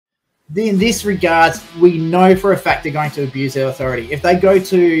in this regards, we know for a fact they're going to abuse their authority. If they go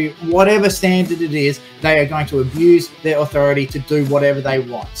to whatever standard it is, they are going to abuse their authority to do whatever they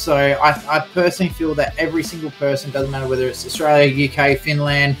want. So I personally feel that every single person, doesn't matter whether it's Australia, UK,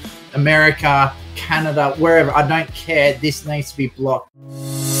 Finland, America, Canada, wherever, I don't care, this needs to be blocked.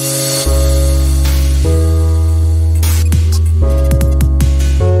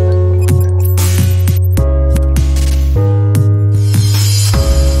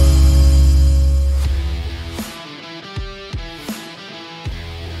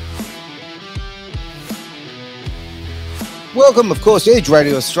 Welcome, of course, to Edge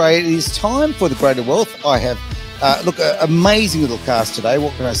Radio Australia. It is time for the Greater Wealth. I have, look, an amazing little cast today.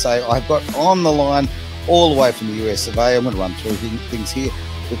 What can I say? I've got on the line all the way from the US of A. I'm going to run through things here.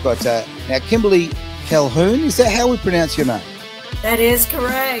 We've got now Kimberly Calhoun. Is that how we pronounce your name? That is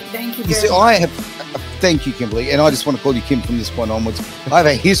correct. Thank you. Thank you, Kimberly. And I just want to call you Kim from this point onwards. I have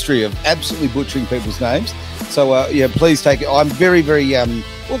a history of absolutely butchering people's names. So, yeah, please take it. I'm very, very,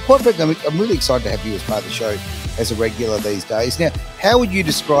 well, quite frankly, I'm really excited to have you as part of the show as a regular these days. Now, how would you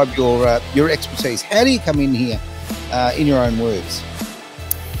describe your expertise? How do you come in here in your own words?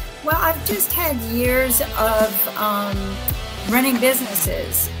 Well, I've just had years of running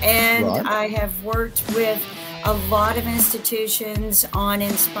businesses, and right. I have worked with a lot of institutions on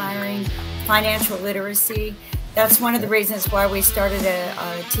inspiring financial literacy. That's one of the reasons why we started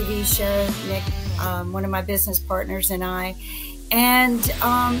a TV show, Nick, one of my business partners and I. And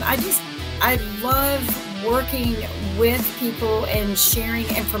I love working with people and sharing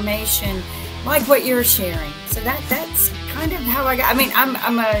information like what you're sharing. So that's kind of how I got. I mean,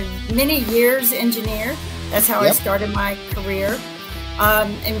 I'm a many years engineer. That's how I started my career.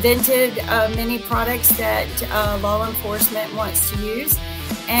 Invented many products that law enforcement wants to use,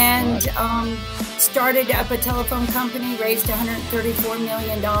 and started up a telephone company, raised $134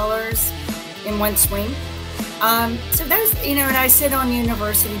 million in one swing. So those, and I sit on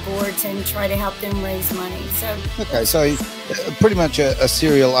university boards and try to help them raise money. So okay, so pretty much a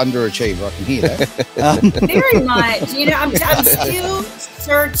serial underachiever. I can hear that. Very much. I'm still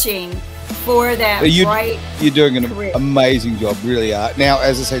searching for that right. You're doing an amazing job, really are. Now,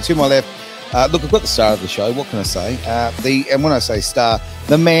 as I say, to my left, look, I've got the star of the show. What can I say? And when I say star,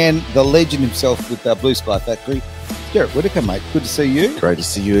 the man, the legend himself with Blu Sky Factory, Derek Whittaker, mate. Good to see you. Great to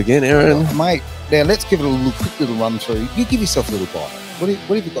see you again, Aaron. Oh, mate. Now, let's give it a quick little run through. You give yourself a little bio. What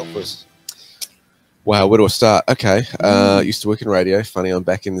have you got for us? Wow, where do I start? Okay. Used to work in radio. Funny, I'm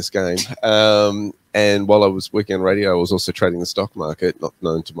back in this game. And while I was working on radio, I was also trading the stock market, not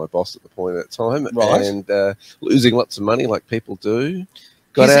known to my boss at the point at that time. Right. And losing lots of money like people do.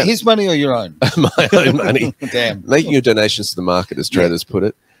 His money or your own? My own money. Damn. Making your donations to the market, as traders put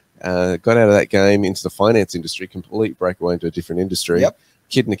it. Got out of that game into the finance industry, complete breakaway into a different industry. Yep.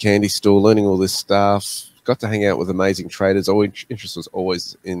 Kid in a candy store, learning all this stuff. Got to hang out with amazing traders. Interest was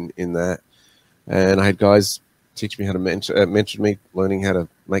always in that. And I had guys teach me how to mentor me, learning how to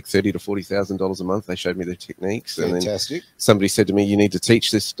make $30,000 to $40,000 a month. They showed me the techniques. Fantastic. And then somebody said to me, you need to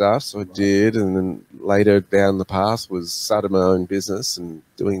teach this stuff. So I did. And then later down the path was started my own business and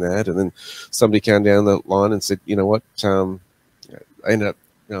doing that. And then somebody came down the line and said, you know what, I ended up,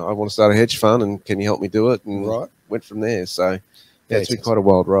 I want to start a hedge fund, and can you help me do it? And went from there. So it's been quite a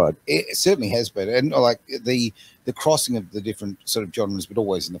wild ride. It certainly has been. And like the crossing of the different sort of genres, but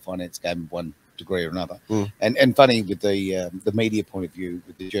always in the finance game of one degree or another. And funny with the media point of view,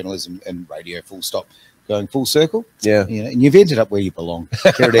 with the journalism and radio, full stop, going full circle. Yeah. And you've ended up where you belong.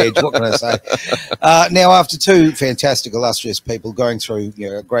 Here at Edge, what can I say? Now, after two fantastic, illustrious people going through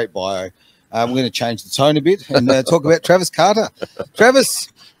a great bio, we're going to change the tone a bit and talk about Travis Carter. Travis,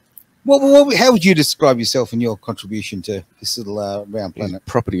 how would you describe yourself and your contribution to this little round planet?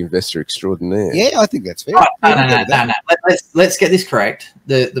 Property investor extraordinaire. Yeah, I think that's fair. No. Let's get this correct.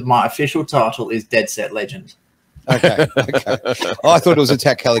 My official title is Dead Set Legend. Okay. I thought it was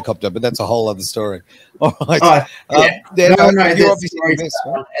Attack Helicopter, but that's a whole other story. All right.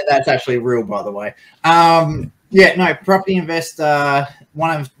 That's actually real, by the way. Property investor,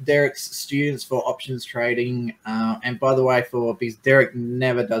 one of Derek's students for options trading. And by the way, because Derek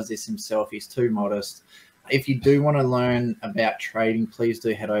never does this himself, he's too modest. If you do want to learn about trading, please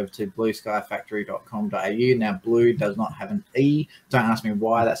do head over to bluskyfactory.com.au. Now, Blue does not have an E. Don't ask me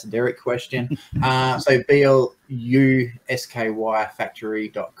why. That's a Derek question. So BLUSKY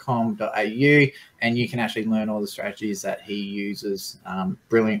factory.com.au, and you can actually learn all the strategies that he uses.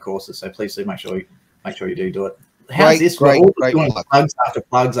 Brilliant courses. So please do make sure you do it. How's this? Great plugs after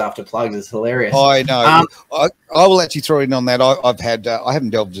plugs after plugs is hilarious. I know. I will actually throw in on that. I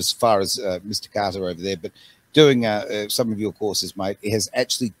haven't delved as far as Mr. Carter over there, but doing some of your courses, mate, it has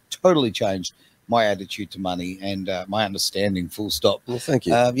actually totally changed my attitude to money and my understanding, full stop. Well, thank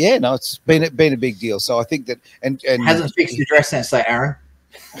you. Yeah, no, it's been a big deal. So I think that, and Hasn't fixed your dress sense, though, Aaron.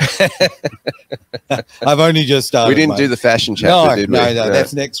 I've only just started. We didn't do the fashion chapter, did we? No,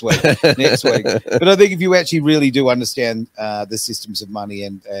 that's next week. Next week. But I think if you actually really do understand the systems of money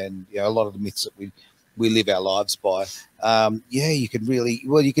and you know, a lot of the myths that we live our lives by, yeah, you can really,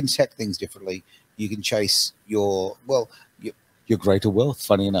 well, you can attack things differently. You can chase your greater wealth,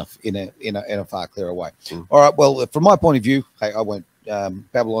 funny enough, in a far clearer way. All right, well, from my point of view, hey, I won't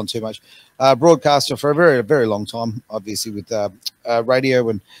babble on too much. Broadcaster for a very, very long time, obviously with radio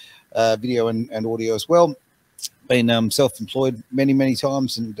and video and audio as well. Been self-employed many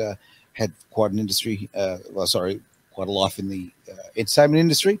times and had quite an industry, quite a life in the entertainment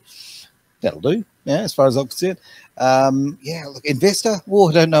industry. That'll do, yeah, as far as I'm concerned. Yeah, look, investor, oh,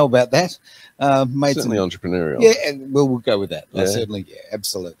 I don't know about that. Certainly entrepreneurial. Yeah, and we'll go with that. Yeah. Certainly, yeah,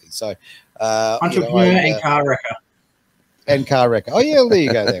 absolutely. So, Entrepreneur and car wrecker. And car wrecker. Oh, yeah, well, there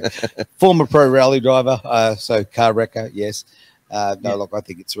you go. There, former pro rally driver. So car wrecker, yes. No, look, I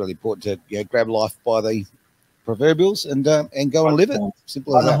think it's really important to grab life by the proverbials and go and live it.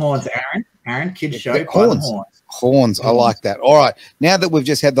 Simple as that. By the horns, Aaron, kids show. Yeah, By the horns. Horns. I like that. All right. Now that we've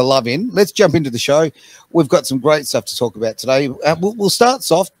just had the love in, let's jump into the show. We've got some great stuff to talk about today. We'll start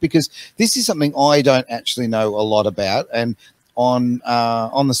soft because this is something I don't actually know a lot about. And on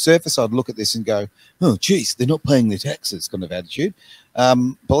the surface, I'd look at this and go, oh, geez, they're not paying their taxes kind of attitude.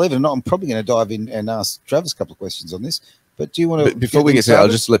 Believe it or not, I'm probably going to dive in and ask Travis a couple of questions on this. But do you want to... Before we get to that, I'll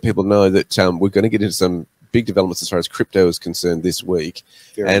just let people know that we're going to get into some big developments as far as crypto is concerned this week,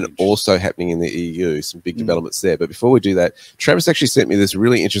 and also happening in the EU, some big developments there. But before we do that, Travis actually sent me this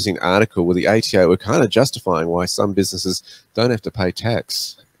really interesting article where the ATO were kind of justifying why some businesses don't have to pay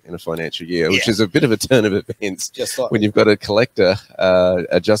tax in a financial year, which is a bit of a turn of events, just like when you've got a collector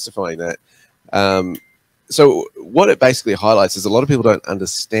justifying that. So what it basically highlights is a lot of people don't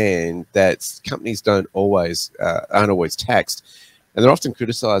understand that companies aren't always taxed. And they're often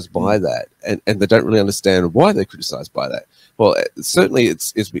criticized by that, and they don't really understand why they're criticized by that. Well, certainly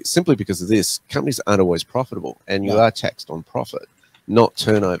it's simply because of this. Companies aren't always profitable, and you are taxed on profit, not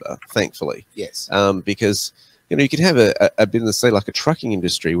turnover, thankfully. Yes. Because, you can have a business, say, like a trucking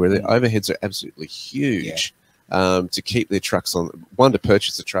industry, where the overheads are absolutely huge to keep their trucks on. 1, to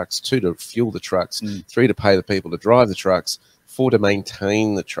purchase the trucks, 2, to fuel the trucks, 3, to pay the people to drive the trucks, 4, to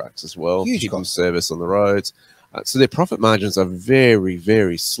maintain the trucks as well, keep them service on the roads. So their profit margins are very,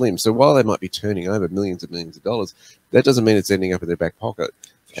 very slim. So while they might be turning over millions and millions of dollars, that doesn't mean it's ending up in their back pocket.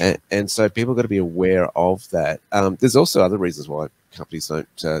 And so people got to be aware of that. There's also other reasons why companies don't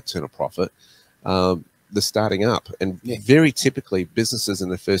turn a profit. They're starting up. And very typically, businesses in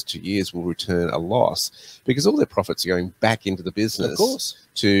the first 2 years will return a loss because all their profits are going back into the business. Of course.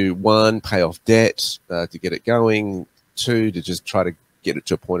 To 1, pay off debt to get it going. 2, to just try to get it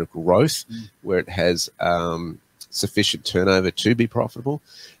to a point of growth where it has sufficient turnover to be profitable.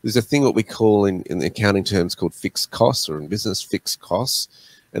 There's a thing what we call in the accounting terms called fixed costs, or in business fixed costs.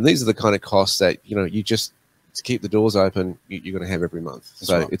 And these are the kind of costs that, you just to keep the doors open, you're going to have every month. That's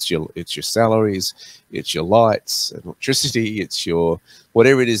so right. It's your salaries, it's your lights, electricity, it's your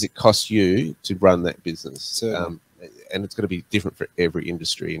whatever it is it costs you to run that business. And it's going to be different for every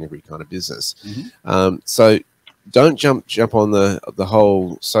industry and every kind of business. So don't jump on the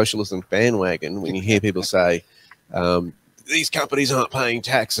whole socialism bandwagon when you hear people say these companies aren't paying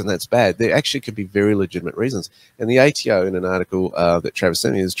tax and that's bad. There actually could be very legitimate reasons. And the ATO, in an article that Travis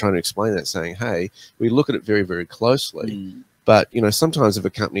sent me, is trying to explain that, saying, hey, we look at it very, very closely. But, sometimes if a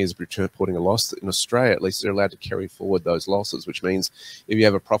company is reporting a loss in Australia, at least they're allowed to carry forward those losses, which means if you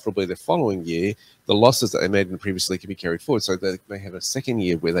have a profitability the following year, the losses that they made in previously can be carried forward. So they may have a second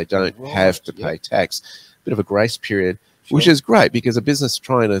year where they don't have to pay tax. Bit of a grace period, which is great because a business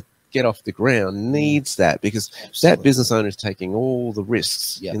trying to get off the ground needs that, because that business owner is taking all the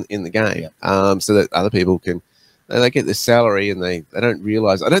risks in the game, so that other people can, they get their salary and they don't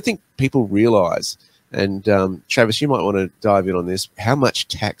realize. I don't think people realize, and Travis, you might want to dive in on this, how much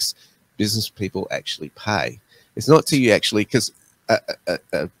tax business people actually pay. It's not till you actually, because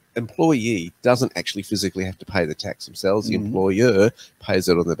employee doesn't actually physically have to pay the tax themselves. The employer pays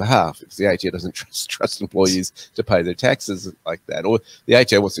it on their behalf, because the ATO doesn't trust employees to pay their taxes like that, or the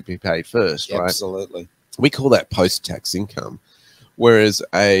ATO wants to be paid first, right? Absolutely. We call that post-tax income. Whereas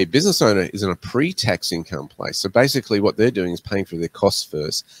a business owner is in a pre-tax income place. So basically what they're doing is paying for their costs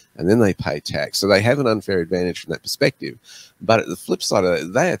first, and then they pay tax. So they have an unfair advantage from that perspective. But at the flip side of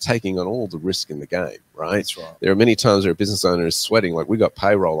it, they are taking on all the risk in the game, right? That's right. There are many times where a business owner is sweating, like, we got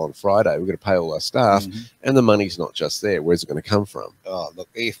payroll on Friday, we've got to pay all our staff, and the money's not just there. Where's it going to come from? Oh, look,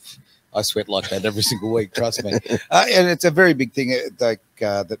 if I sweat like that every single week, trust me. And it's a very big thing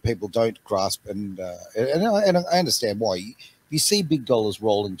that people don't grasp. And I understand why. You see big dollars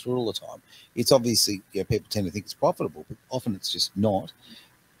rolling through all the time. It's obviously, people tend to think it's profitable, but often it's just not.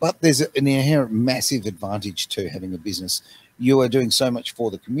 But there's an inherent massive advantage to having a business. You are doing so much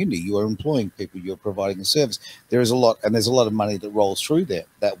for the community. You are employing people. You're providing a service. There is a lot, and there's a lot of money that rolls through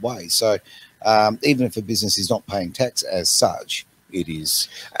that way. So even if a business is not paying tax as such, it is.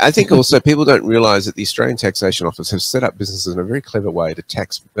 I think also people don't realise that the Australian Taxation Office have set up businesses in a very clever way to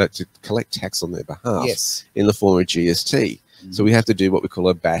collect tax on their behalf. Yes. In the form of GST. So we have to do what we call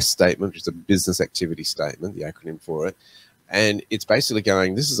a BAS statement, which is a business activity statement, the acronym for it. And it's basically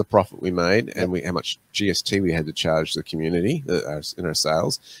going, this is a profit we made and how much GST we had to charge the community in our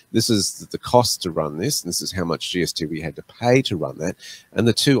sales. This is the cost to run this. And this is how much GST we had to pay to run that. And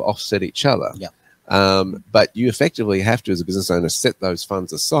the two offset each other. Yeah. But you effectively have to, as a business owner, set those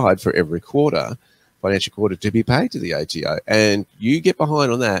funds aside for every financial quarter to be paid to the ATO. And you get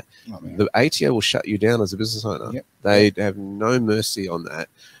behind on that, the ATO will shut you down as a business owner. Yep. They have no mercy on that.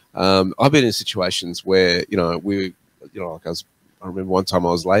 I've been in situations where, I remember one time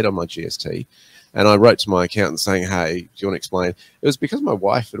I was late on my GST and I wrote to my accountant saying, hey, do you want to explain? It was because my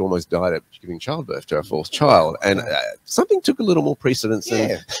wife had almost died at giving childbirth to our fourth child. And something took a little more precedence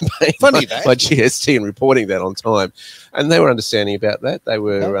than paying my GST and reporting that on time. And they were understanding about that. They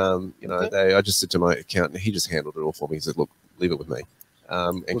were, I just said to my accountant, he just handled it all for me. He said, look, leave it with me.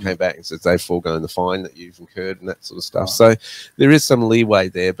 And came back and said they've foregone the fine that you've incurred and that sort of stuff. So there is some leeway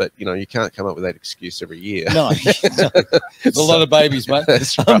there, but you can't come up with that excuse every year. No, it's a lot of babies, mate.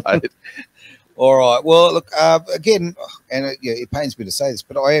 That's right. All right. Well, look, again, and it pains me to say this,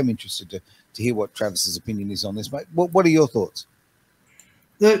 but I am interested to hear what Travis's opinion is on this, mate. What are your thoughts?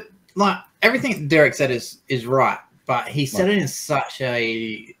 Everything Derek said is right, but he said it in such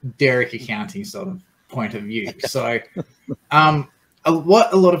a Derek accounting sort of point of view. So,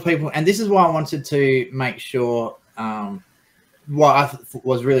 what a lot of people, and this is why I wanted to make sure, what I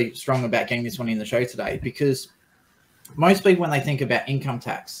was really strong about getting this one in the show today, because most people, when they think about income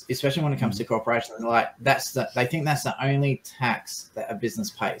tax, especially when it comes to corporations, they're like, they think that's the only tax that a business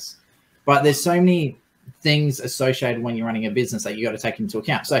pays. But there's so many things associated when you're running a business that you got to take into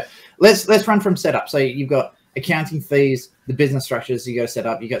account. So let's run from setup. So you've got accounting fees, the business structures you got to set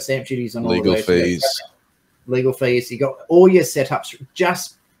up, you got stamp duties on all legal of those fees. Legal fees, you got all your setups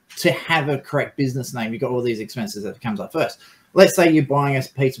just to have a correct business name. You got all these expenses that comes up first. Let's say you're buying a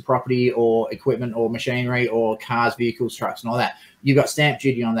piece of property or equipment or machinery or cars, vehicles, trucks, and all that. You've got stamp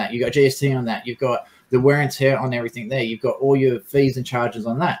duty on that. You've got GST on that. You've got the wear and tear on everything there. You've got all your fees and charges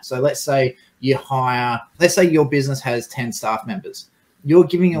on that. So let's say let's say your business has 10 staff members. You're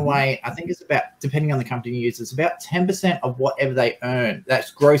giving away, I think it's about, depending on the company you use, it's about 10% of whatever they earn.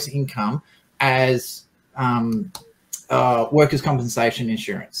 That's gross income as workers' compensation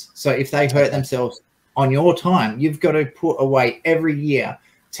insurance. So if they hurt themselves on your time, you've got to put away every year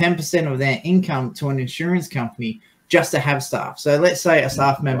 10% of their income to an insurance company just to have staff. So let's say a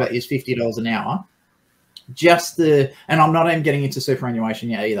staff member is $50 an hour. And I'm not even getting into superannuation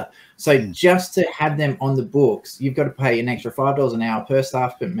yet either. So just to have them on the books, you've got to pay an extra $5 an hour per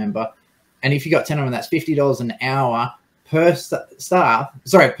staff member. And if you got 10 of them, that's $50 an hour per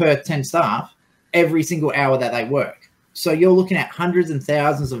 10 staff every single hour that they work. So you're looking at hundreds and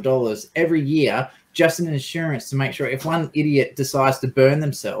thousands of dollars every year just in insurance to make sure if one idiot decides to burn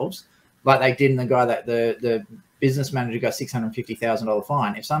themselves, like they did in the guy that the business manager got $650,000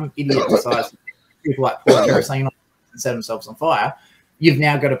 fine. If some idiot decides, people like poor Joe saying and set themselves on fire, you've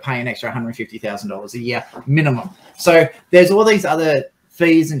now got to pay an extra $150,000 a year minimum. So there's all these other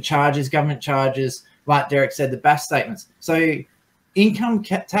fees and charges, government charges, like Derek said, the BAS statements. So income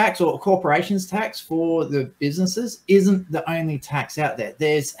tax or corporations tax for the businesses isn't the only tax out there.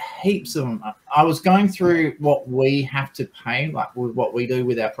 There's heaps of them. I was going through what we have to pay, like what we do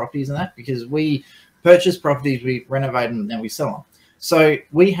with our properties and that, because we purchase properties, we renovate them, and then we sell them. So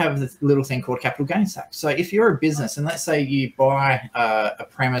we have this little thing called capital gains tax. So if you're a business and let's say you buy a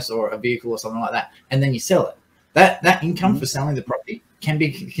premise or a vehicle or something like that, and then you sell it, that income for selling the property can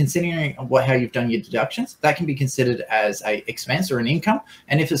be, considering how you've done your deductions, that can be considered as a expense or an income.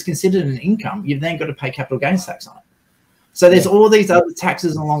 And if it's considered an income, you've then got to pay capital gains tax on it. So there's all these other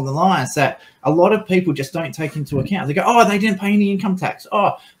taxes along the lines that a lot of people just don't take into account. They go, oh, they didn't pay any income tax.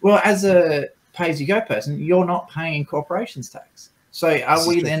 Oh, well, as a pay-as-you-go person, you're not paying corporations tax. So are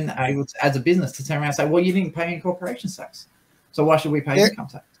we then able to, as a business, to turn around and say, well, you didn't pay any corporations tax, so why should we pay income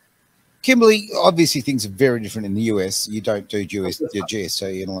tax? Kimberly, obviously things are very different in the US. You don't do your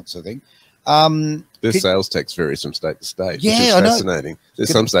GST and all that sort of thing. The sales tax varies from state to state, yeah, which is I know. fascinating.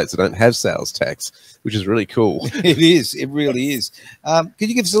 There's some states that don't have sales tax, which is really cool. It is. It really is. Could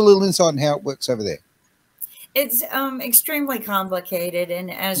you give us a little insight on how it works over there? It's extremely complicated,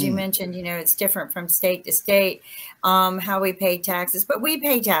 and as you mentioned, you know, it's different from state to state how we pay taxes, but we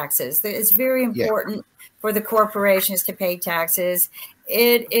pay taxes. It's very important for the corporations to pay taxes.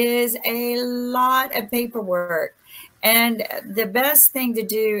 It is a lot of paperwork. And the best thing to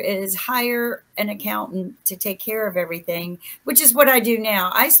do is hire an accountant to take care of everything, which is what I do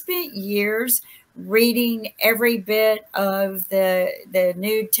now. I spent years reading every bit of the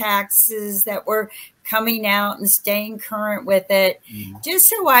new taxes that were coming out and staying current with it, just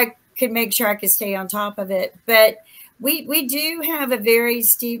so I could make sure I could stay on top of it. But we do have a very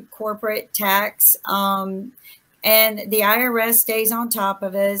steep corporate tax, and the IRS stays on top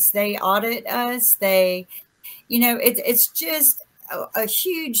of us. They audit us. They, you know, it's just a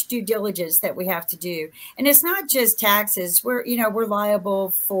huge due diligence that we have to do. And it's not just taxes. We're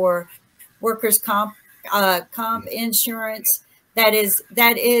liable for workers' comp insurance that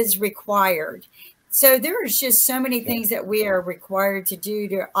is required. So there's just so many things that we are required to do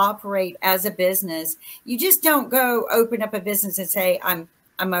to operate as a business. You just don't go open up a business and say, I'm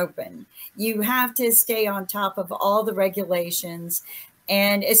open. You have to stay on top of all the regulations.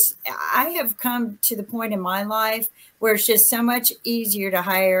 And I have come to the point in my life where it's just so much easier to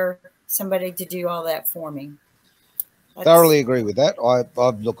hire somebody to do all that for me. Thoroughly agree with that.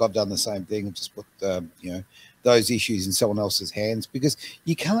 I've done the same thing. I've just put those issues in someone else's hands, because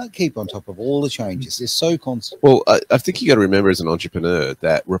you can't keep on top of all the changes. They're so constant. Well, I think you got to remember as an entrepreneur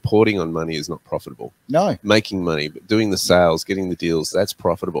that reporting on money is not profitable. No. Making money, but doing the sales, getting the deals, that's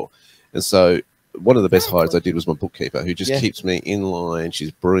profitable. And so one of the best hires I did was my bookkeeper, who just keeps me in line. She's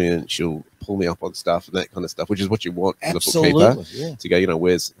brilliant. She'll pull me up on stuff and that kind of stuff, which is what you want from the bookkeeper, to go, you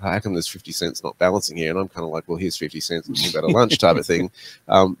know, how come there's 50 cents not balancing here? And I'm kind of like, well, here's 50 cents and you got a lunch type of thing.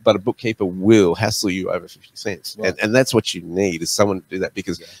 But a bookkeeper will hassle you over 50 cents. Right. And that's what you need, is someone to do that,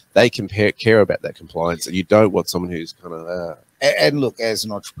 because they care about that compliance. And you don't want someone who's kind of... And look, as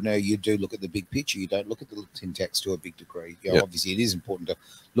an entrepreneur, you do look at the big picture. You don't look at the tin tax to a big degree. You know, obviously, it is important to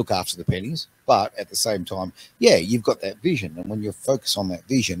look after the pennies, but at the same time, you've got that vision. And when you focus on that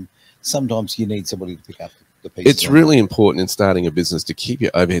vision, sometimes you need somebody to pick up the pieces. It's really important in starting a business to keep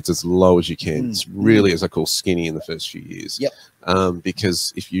your overheads as low as you can. It's really, as I call, skinny in the first few years.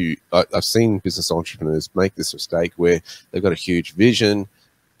 Because I've seen business entrepreneurs make this mistake where they've got a huge vision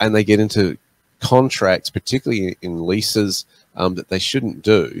and they get into contracts, particularly in leases, that they shouldn't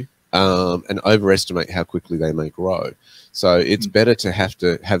do, and overestimate how quickly they may grow. So it's better to have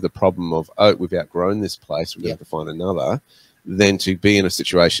the problem of, oh, we've outgrown this place, we're going to have to find another, than to be in a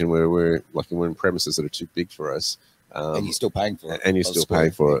situation where we're in premises that are too big for us. And you're still paying for it. And you're still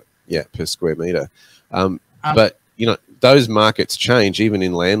paying for it, per square meter. But, you know, those markets change, even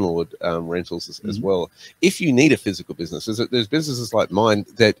in landlord rentals as well. If you need a physical business, there's businesses like mine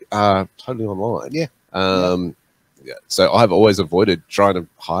that are totally online. So I've always avoided trying to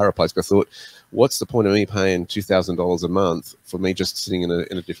hire a place, because I thought, what's the point of me paying $2,000 a month for me just sitting in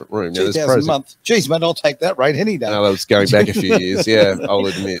a different room? Now, $2,000 a month. Geez, man, I'll take that rate any day. No, that was going back a few years. I'll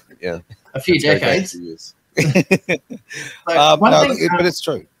admit. A few decades. But it's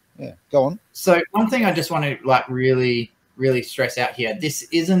true. Yeah, go on. So one thing I just want to really, really stress out here: this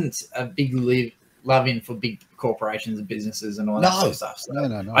isn't a big love-in for big corporations and businesses and all that sort of stuff. So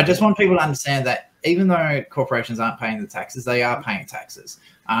no. I just want people to understand that even though corporations aren't paying the taxes, they are paying taxes.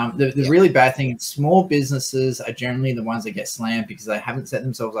 The really bad thing is small businesses are generally the ones that get slammed because they haven't set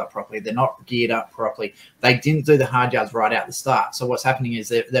themselves up properly. They're not geared up properly. They didn't do the hard yards right out the start. So what's happening is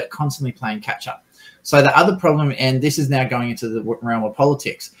they're constantly playing catch up. So the other problem, and this is now going into the realm of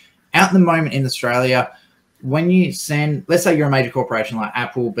politics, at the moment in Australia, when you send, let's say you're a major corporation like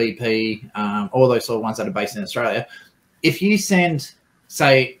Apple, BP, all those sort of ones that are based in Australia, if you send,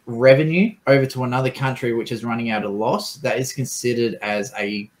 say, revenue over to another country which is running out a loss, that is considered as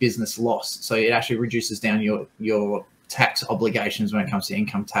a business loss. So it actually reduces down your tax obligations when it comes to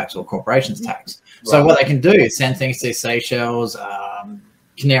income tax or corporations tax. Right. So what they can do is send things to Seychelles,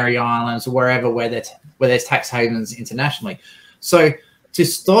 Canary Islands, or wherever where there's tax havens internationally. So to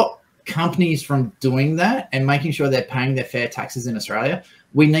stop companies from doing that and making sure they're paying their fair taxes in Australia,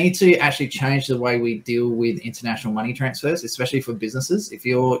 we need to actually change the way we deal with international money transfers, especially for businesses. If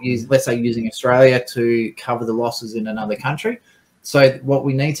you're let's say using Australia to cover the losses in another country. So what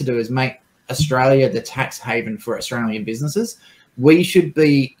we need to do is make Australia the tax haven for Australian businesses. We should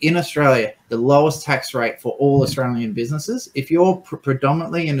be in Australia the lowest tax rate for all Australian businesses. If you're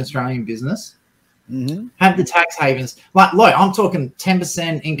predominantly an Australian business, have the tax havens. Like, I'm talking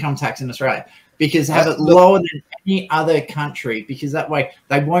 10% income tax in Australia, because have it lower than any other country, because that way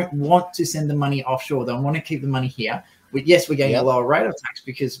they won't want to send the money offshore. They want to keep the money here. But yes, we're getting a lower rate of tax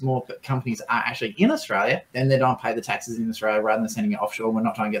because more companies are actually in Australia, then they don't pay the taxes in Australia rather than sending it offshore. We're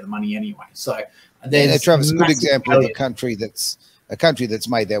not trying to get the money anyway. So there's Travis, a good example of a country that's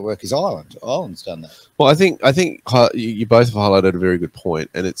made that work is Ireland. Ireland's done that. Well, I think you both have highlighted a very good point,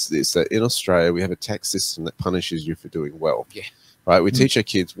 and it's this, that in Australia we have a tax system that punishes you for doing well. Yeah. Right. We teach our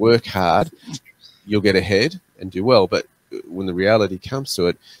kids, work hard, you'll get ahead and do well. But when the reality comes to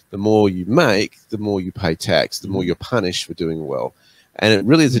it, the more you make, the more you pay tax, the more you're punished for doing well. And it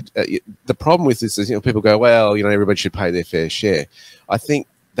really is the problem with this is, people go, well, everybody should pay their fair share. I think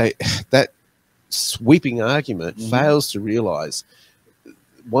that sweeping argument fails to realize,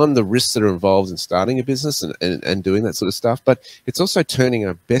 one, the risks that are involved in starting a business and doing that sort of stuff, but it's also turning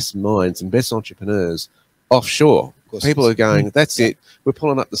our best minds and best entrepreneurs offshore. People are going, that's it. We're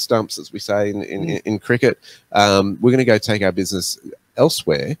pulling up the stumps, as we say in cricket. We're going to go take our business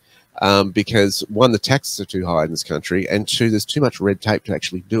elsewhere because, one, the taxes are too high in this country, and two, there's too much red tape to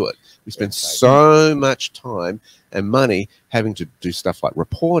actually do it. We spend so much time and money having to do stuff like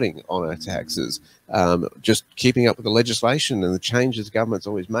reporting on our taxes, just keeping up with the legislation and the changes the government's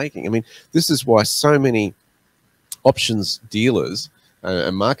always making. I mean, this is why so many options dealers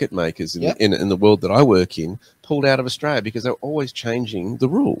and market makers in the world that I work in pulled out of Australia, because they're always changing the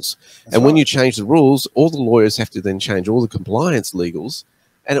rules. And when you change the rules, all the lawyers have to then change all the compliance legals.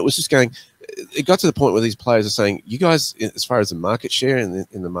 And it was just going, it got to the point where these players are saying, you guys, as far as the market share in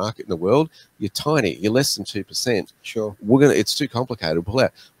the market in the world, you're tiny, you're less than 2%. Sure. It's too complicated to pull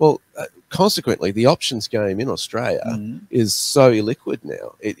out. Well, consequently, the options game in Australia is so illiquid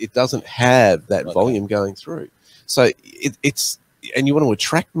now. It doesn't have that volume going through. So it's, and you want to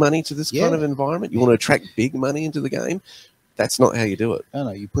attract money to this kind of environment, you want to attract big money into the game, that's not how you do it. No,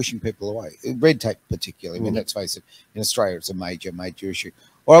 you're pushing people away. Red tape particularly, I mean, let's face it, in Australia it's a major issue.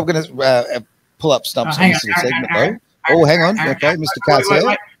 Well, I'm going to pull up stumps on this segment, though. Oh, hang on. Okay, Mr.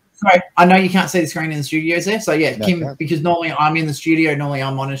 Carter. Sorry, I know you can't see the screen in the studios there. So, Kim, because normally I'm in the studio, normally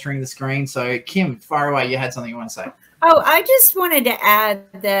I'm monitoring the screen. So, Kim, far away, you had something you want to say. Oh, I just wanted to add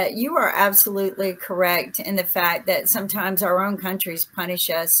that you are absolutely correct in the fact that sometimes our own countries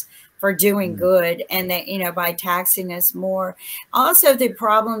punish us for doing good, and that, by taxing us more. Also, the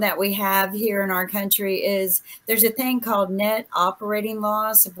problem that we have here in our country is there's a thing called net operating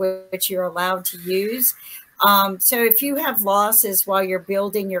loss, which you're allowed to use. So if you have losses while you're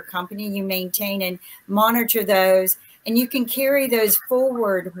building your company, you maintain and monitor those, and you can carry those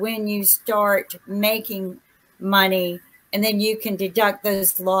forward when you start making money, and then you can deduct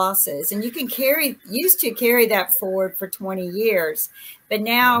those losses, and you can used to carry that forward for 20 years, but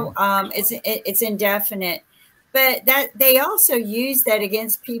now it's indefinite. But that they also use that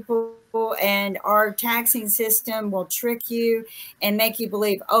against people, and our taxing system will trick you and make you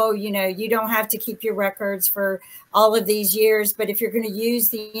believe, oh, you don't have to keep your records for all of these years, but if you're going to use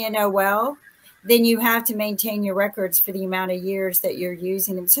the NOL, then you have to maintain your records for the amount of years that you're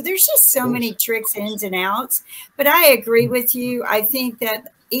using them. So there's just so many tricks, ins and outs. But I agree with you. I think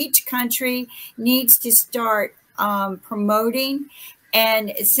that each country needs to start promoting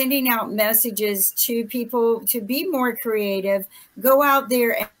and sending out messages to people to be more creative, go out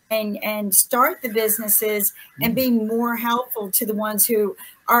there and start the businesses and be more helpful to the ones who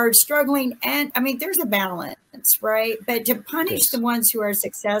are struggling. And I mean, there's a balance, right? But to punish the ones who are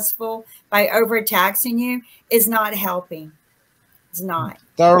successful by overtaxing you is not helping. It's not.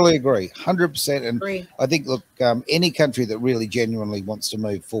 Thoroughly agree, 100%. And agree. I think, look, any country that really genuinely wants to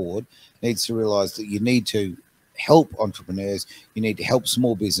move forward needs to realize that you need to help entrepreneurs. You need to help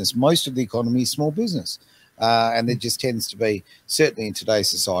small business. Most of the economy is small business. And there just tends to be, certainly in today's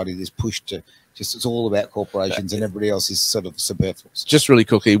society, this push to just, it's all about corporations and everybody else is sort of superfluous. Just really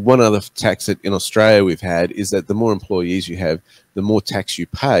quickly, one other tax that in Australia we've had is that the more employees you have, the more tax you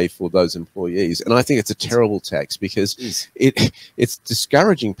pay for those employees. And I think it's a terrible tax because it's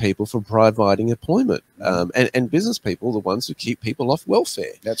discouraging people from providing employment. And business people are the ones who keep people off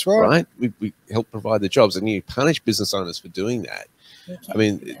welfare. That's right. Right? We help provide the jobs, and you punish business owners for doing that. I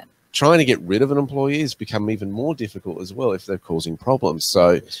mean, trying to get rid of an employee has become even more difficult as well if they're causing problems.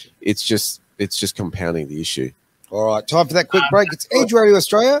 So it's just compounding the issue. All right, time for that quick break. It's Edge Radio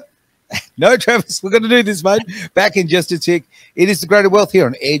Australia. No, Travis, we're going to do this, mate. Back in just a tick. It is the Greater Wealth here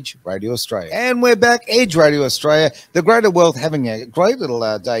on Edge Radio Australia. And we're back, Edge Radio Australia. The Greater Wealth having a great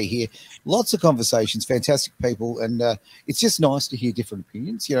little day here. Lots of conversations, fantastic people, and it's just nice to hear different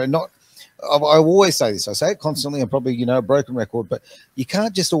opinions. You know, I always say this. I say it constantly. I'm probably, you know, a broken record, but you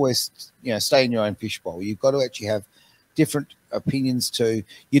can't just always, you know, stay in your own fishbowl. You've got to actually have different opinions too.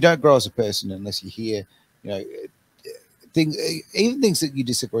 You don't grow as a person unless you hear, you know, even things that you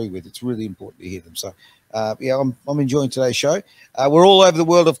disagree with. It's really important to hear them. So yeah, I'm enjoying today's show. We're all over the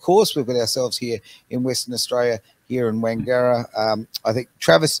world, of course. We've got ourselves here in Western Australia, here in Wangara. I think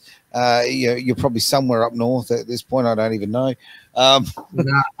Travis, you're probably somewhere up north at this point. I don't even know. No,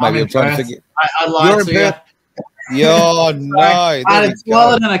 maybe I'm trying to figure. I lied to you. Yeah, no. I had a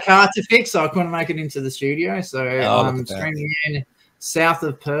wallet and a car to fix, so I couldn't make it into the studio. So I'm streaming in south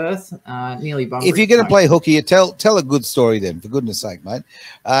of Perth, nearly Bunbury. If you're going to play hooky, tell a good story then, for goodness sake, mate.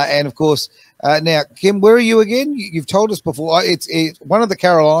 And of course, now, Kim, where are you again? You've told us before. It's one of the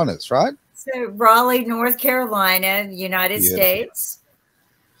Carolinas, right? So Raleigh, North Carolina, United States.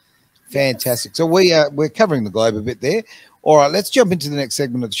 Fantastic. So we're covering the globe a bit there. All right, let's jump into the next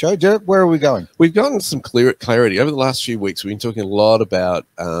segment of the show. Derek, where are we going? We've gotten some clarity. Over the last few weeks, we've been talking a lot about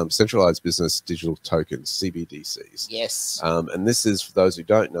centralized business digital tokens, CBDCs. Yes. And this is, for those who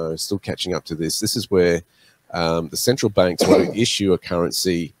don't know, still catching up to this, this is where the central banks want to issue a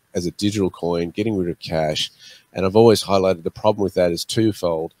currency as a digital coin, getting rid of cash. And I've always highlighted the problem with that is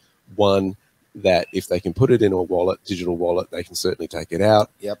twofold. One, that if they can put it in a wallet, digital wallet, they can certainly take it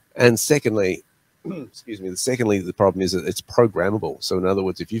out. Yep. And secondly, the problem is that it's programmable. So in other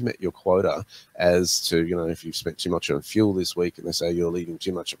words, if you've met your quota as to, if you've spent too much on fuel this week and they say you're leaving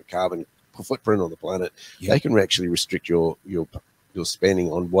too much of a carbon footprint on the planet, they can actually restrict your spending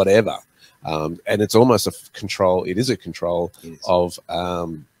on whatever. And it's almost a control. It is a control of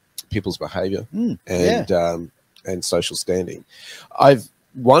people's behavior and social standing. I've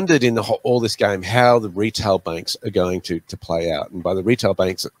wondered in all this game how the retail banks are going to play out. And by the retail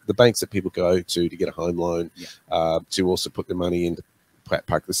banks, the banks that people go to get a home loan, to also put the money in to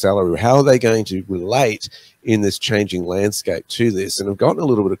park the salary, how are they going to relate in this changing landscape to this? And I've gotten a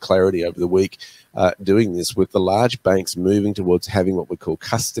little bit of clarity over the week doing this, with the large banks moving towards having what we call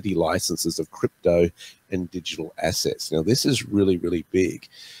custody licenses of crypto and digital assets. Now, this is really, really big.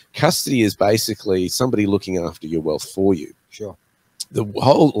 Custody is basically somebody looking after your wealth for you. Sure. The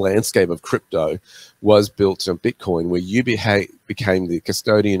whole landscape of crypto was built on Bitcoin, where you became the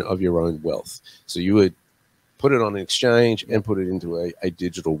custodian of your own wealth. So you would put it on an exchange and put it into a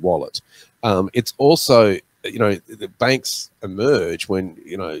digital wallet. It's also, the banks emerge when,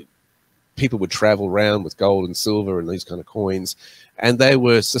 people would travel around with gold and silver and these kind of coins, and they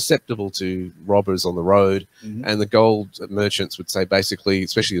were susceptible to robbers on the road. And the gold merchants would say, basically,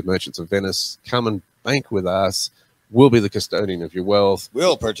 especially the merchants of Venice, come and bank with us. We'll be the custodian of your wealth.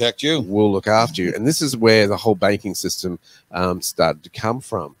 We'll protect you. We'll look after you. And this is where the whole banking system started to come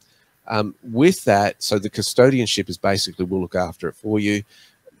from. With that, so the custodianship is basically, we'll look after it for you.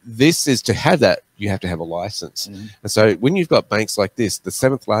 This is, to have that, you have to have a license. And so when you've got banks like this, the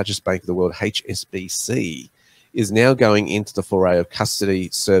 7th largest bank in the world, HSBC, is now going into the foray of custody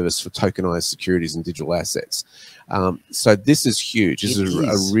service for tokenized securities and digital assets. So this is huge. This is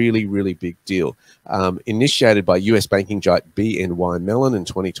a really, really big deal. Initiated by US banking giant BNY Mellon in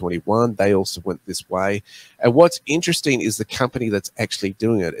 2021. They also went this way. And what's interesting is the company that's actually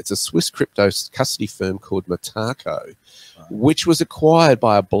doing it. It's a Swiss crypto custody firm called Mataco, which was acquired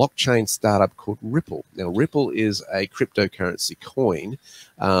by a blockchain startup called Ripple. Now, Ripple is a cryptocurrency coin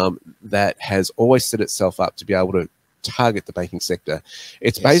that has always set itself up to be able to target the banking sector.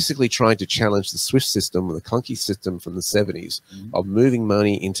 It's basically trying to challenge the SWIFT system, or the clunky system from the 70s of moving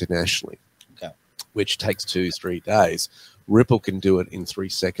money internationally, which takes 2-3 days. Ripple can do it in 3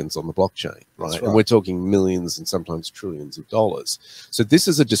 seconds on the blockchain, right? And we're talking millions and sometimes trillions of dollars. So this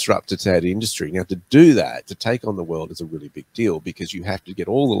is a disruptor to that industry. Now, to do that, to take on the world, is a really big deal, because you have to get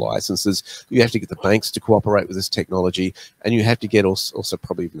all the licenses, you have to get the banks to cooperate with this technology, and you have to get also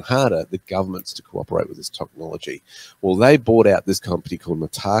probably even harder, the governments to cooperate with this technology. Well, they bought out this company called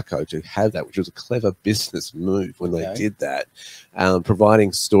Mataco to have that, which was a clever business move when they did that,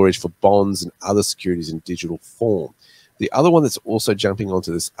 providing storage for bonds and other securities in digital form. The other one that's also jumping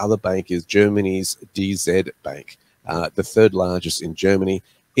onto this other bank is Germany's DZ Bank, the 3rd largest in Germany.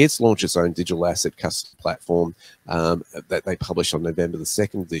 It's launched its own digital asset custody platform that they published on November the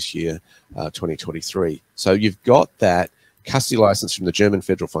 2nd this year, 2023. So you've got that. custody license from the German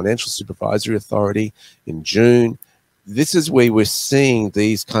Federal Financial Supervisory Authority in June. This is where we're seeing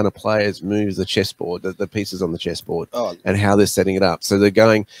these kind of players move the chessboard, the pieces on the chessboard, and how they're setting it up. So they're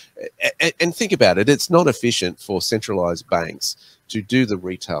going, and think about it, it's not efficient for centralized banks to do the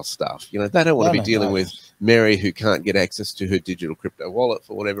retail stuff. You know, they don't want to be dealing with Mary who can't get access to her digital crypto wallet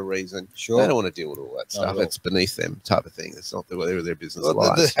for whatever reason. They don't want to deal with all that stuff. It's beneath them type of thing. It's not their business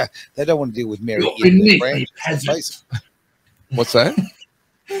lies. They don't want to deal with Mary. You're beneath me, peasant. What's that?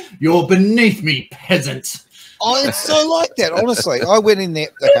 You're beneath me, peasant. Oh, it's so like that. Honestly, I went in there.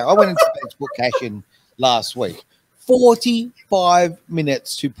 Okay, I went into the bank to put cash in last week. 45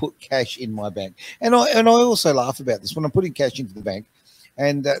 minutes to put cash in my bank, and I also laugh about this when I'm putting cash into the bank,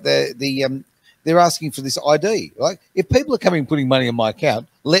 and they're asking for this ID. Like, if people are coming and putting money in my account,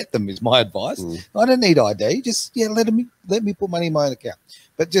 let them is my advice. I don't need ID. Just let me put money in my own account.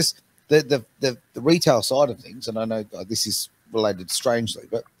 But just the retail side of things, and I know this is related strangely,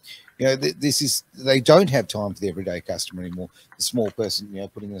 but. You know, they don't have time for the everyday customer anymore. The small person, you know,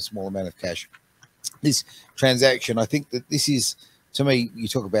 putting in a small amount of cash. This transaction, I think that this is, to me, you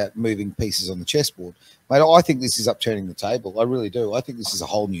talk about moving pieces on the chessboard. Mate, I think this is upturning the table. I really do. I think this is a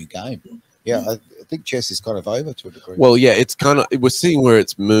whole new game. Yeah, I think chess is kind of over to a degree. Well, yeah, it's kind of, we're seeing where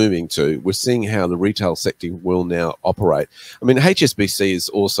it's moving to. We're seeing how the retail sector will now operate. I mean, HSBC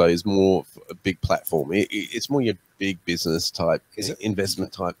is more a big platform. It's more your big business type,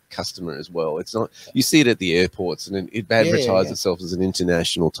 investment type customer as well. It's not, you see it at the airports, and it advertises itself as an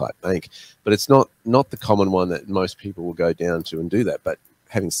international type bank, but it's not the common one that most people will go down to and do that. But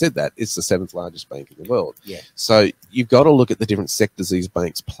having said that, it's the 7th largest bank in the world. So you've got to look at the different sectors these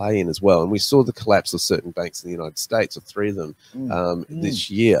banks play in as well. And we saw the collapse of certain banks in the United States, or 3 of them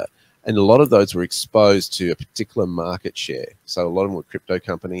this year. And a lot of those were exposed to a particular market share. So a lot of them were crypto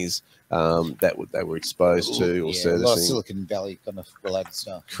companies that were exposed to, or servicing. A lot of Silicon Valley kind of related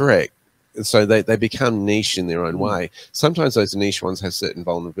stuff. Correct. And so they become niche in their own way. Sometimes those niche ones have certain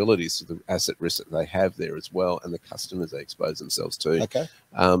vulnerabilities to the asset risk that they have there as well, and the customers they expose themselves to.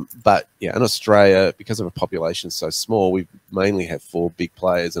 But yeah, in Australia, because of a population so small, we mainly have 4 big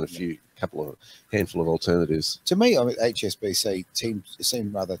players and handful of alternatives. To me, I mean, HSBC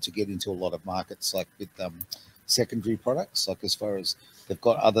seem rather to get into a lot of markets, like with secondary products, like as far as they've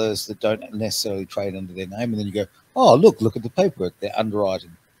got others that don't necessarily trade under their name, and then you go, oh, look at the paperwork, they're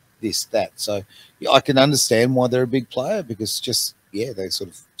underwriting this, that. So I can understand why they're a big player, because they sort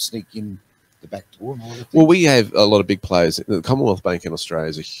of sneak in the back door and all that. Well, we have a lot of big players. The Commonwealth Bank in Australia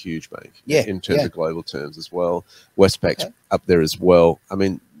is a huge bank in terms of global terms as well. Westpac's up there as well. I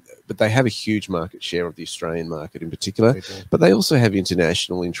mean, but they have a huge market share of the Australian market in particular, but they also have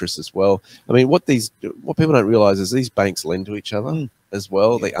international interests as well. I mean, what people don't realize is these banks lend to each other as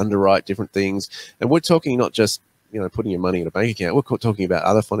well. They underwrite different things, and we're talking not just, you know, putting your money in a bank account. We're talking about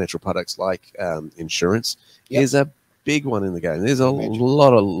other financial products like insurance. Is a big one in the game. There's a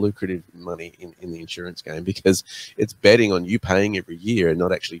lot of lucrative money in the insurance game, because it's betting on you paying every year and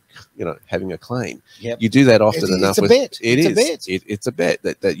not actually, you know, having a claim. You do that often enough. It's a bet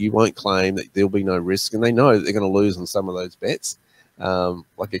that you won't claim, that there'll be no risk, and they know that they're going to lose on some of those bets.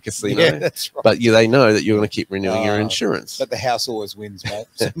 Like a casino, that's right. But they know that you're going to keep renewing your insurance. But the house always wins, mate.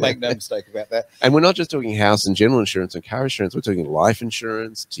 So make no mistake about that. And we're not just talking house and general insurance and car insurance. We're talking life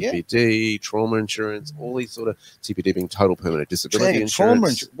insurance, TPD, trauma insurance, all these sort of, TPD being total permanent disability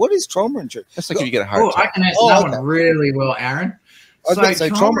insurance. What is trauma insurance? That's like if you get a heart attack. I can answer that one really well, Aaron. I was going to say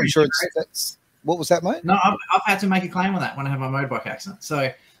trauma insurance. What was that, mate? No, I've had to make a claim on that when I have my motorbike accident.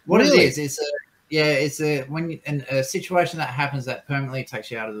 So what it is, it's a situation that happens that permanently takes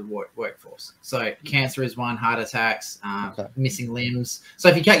you out of the workforce. So cancer is one, heart attacks, missing limbs. So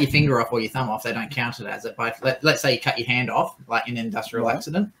if you cut your finger off or your thumb off, they don't count it as it. But let's say you cut your hand off, like in an industrial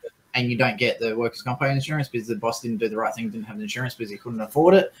accident, and you don't get the workers' comp insurance because the boss didn't do the right thing, didn't have the insurance because he couldn't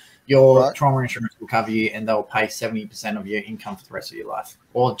afford it. Your trauma insurance will cover you, and they'll pay 70% of your income for the rest of your life.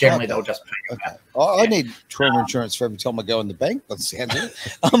 Or generally, they'll just pay you out. I need trauma insurance for every time I go in the bank. That sounds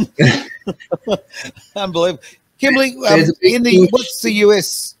it. Unbelievable. Kimberly, what's the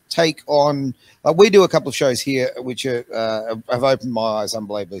US take on? We do a couple of shows here which have opened my eyes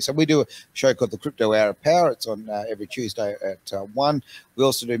unbelievably. So we do a show called the Crypto Hour of Power. It's on every Tuesday at 1. We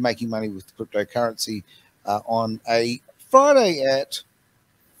also do Making Money with Cryptocurrency on a Friday at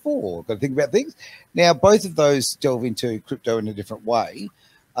 4. Got to think about things. Now, both of those delve into crypto in a different way,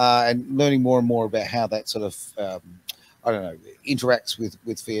 and learning more and more about how that sort of, interacts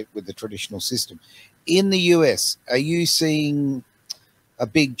with fiat, with the traditional system. In the US, are you seeing a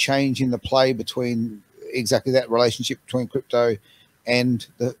big change in the play between exactly that relationship between crypto and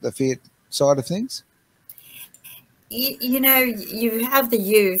the fiat side of things? You know, you have the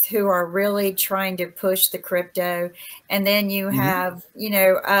youth who are really trying to push the crypto, and then you have, you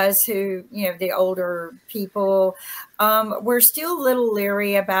know, us who, you know, the older people, we're still a little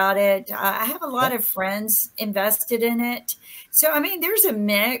leery about it. I have a lot of friends invested in it. So, I mean, there's a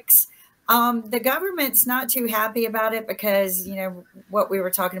mix. The government's not too happy about it because, you know, what we were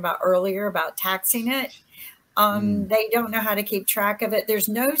talking about earlier about taxing it. They don't know how to keep track of it. There's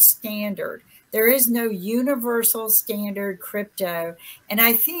no standard. There is no universal standard crypto. And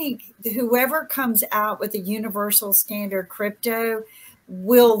I think whoever comes out with a universal standard crypto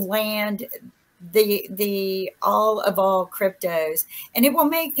will land the all cryptos, and it will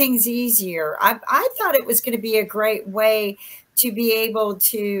make things easier. I thought it was going to be a great way to be able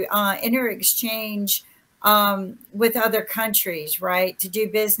to inter-exchange with other countries, right? To do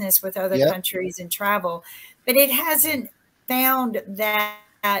business with other countries and travel. But it hasn't found that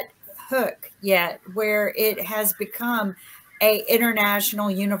hook yet where it has become a international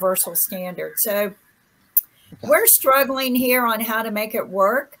universal standard. So we're struggling here on how to make it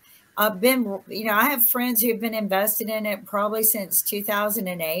work. I've been, you know, I have friends who've been invested in it probably since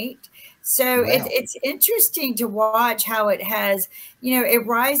 2008. So it's interesting to watch how it has, you know, it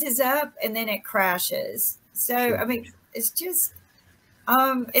rises up and then it crashes. So, I mean, it's just,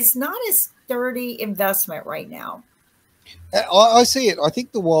 it's not a sturdy investment right now. I see it. I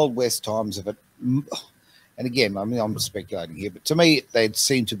think the Wild West times of it, and again, I mean, I'm speculating here, but to me, they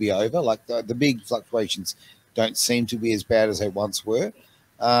seem to be over. Like the big fluctuations don't seem to be as bad as they once were.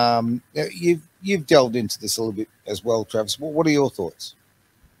 You've delved into this a little bit as well, Travis. What are your thoughts?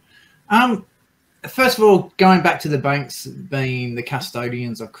 First of all, going back to the banks being the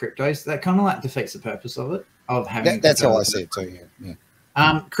custodians of cryptos, that kind of like defeats the purpose of it, of having. That's how I see it too. Yeah.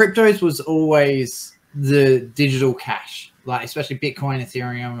 Cryptos was always the digital cash, like especially Bitcoin,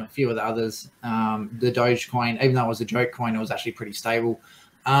 Ethereum, a few of the others. The Dogecoin, even though it was a joke coin, it was actually pretty stable.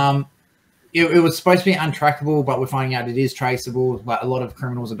 It was supposed to be untrackable, but we're finding out it is traceable. Like a lot of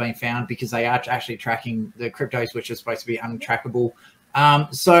criminals are being found because they are actually tracking the cryptos, which are supposed to be untrackable.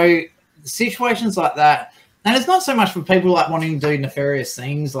 So situations like that, and it's not so much for people like wanting to do nefarious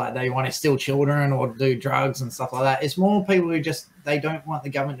things, like they want to steal children or do drugs and stuff like that. It's more people who just, they don't want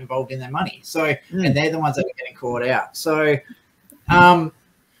the government involved in their money. So, and they're the ones that are getting caught out. So, I'm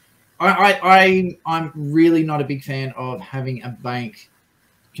really not a big fan of having a bank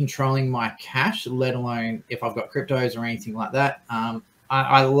controlling my cash, let alone if I've got cryptos or anything like that.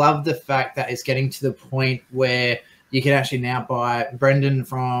 I love the fact that it's getting to the point where you can actually now buy Brendan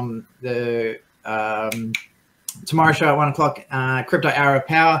from the Tomorrow Show at 1 o'clock, Crypto Hour of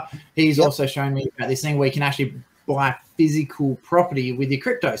Power. He's also shown me about this thing where you can actually buy physical property with your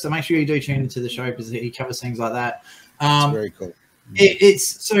crypto. So make sure you do tune into the show because he covers things like that. That's very cool.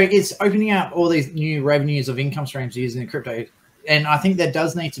 It's opening up all these new revenues of income streams using crypto. And I think there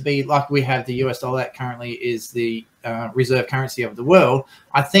does need to be, like we have the US dollar currently is the reserve currency of the world.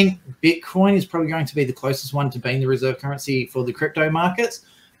 I think Bitcoin is probably going to be the closest one to being the reserve currency for the crypto markets.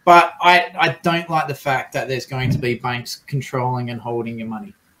 But I don't like the fact that there's going to be banks controlling and holding your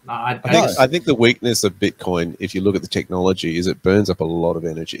money. I think the weakness of Bitcoin, if you look at the technology, is it burns up a lot of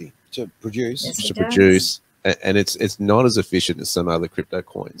energy to produce. Yes, and it's not as efficient as some other crypto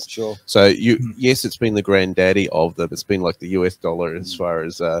coins. Sure. So yes, it's been the granddaddy of them. It's been like the US dollar as far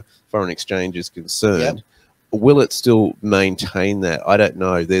as foreign exchange is concerned. Yep. Will it still maintain that? I don't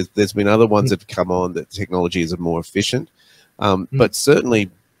know. There's been other ones that have come on that technology is more efficient, but certainly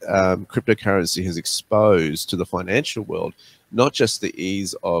cryptocurrency has exposed to the financial world not just the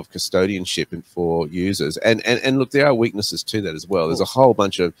ease of custodianship and for users, and look, there are weaknesses to that as well. There's a whole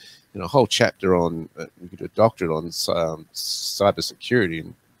bunch of, a whole chapter on you could do a doctorate on cybersecurity,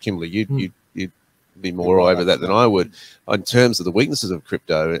 and Kimberly, you'd be more over that than I would in terms of the weaknesses of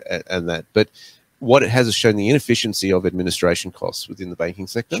crypto and that. But what it has shown the inefficiency of administration costs within the banking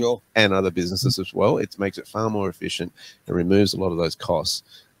sector and other businesses as well. It makes it far more efficient and removes a lot of those costs.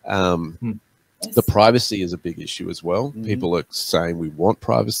 The privacy is a big issue as well. People are saying we want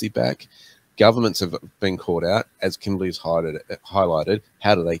privacy back. Governments have been caught out, as Kimberly's highlighted.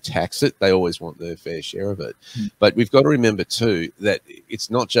 How do they tax it? They always want their fair share of it. But we've got to remember too that it's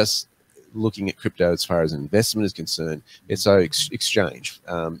not just looking at crypto as far as investment is concerned. It's exchange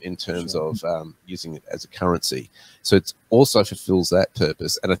in terms of using it as a currency. So it also fulfills that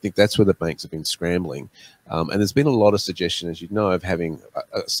purpose. And I think that's where the banks have been scrambling. And there's been a lot of suggestion, as you know, of having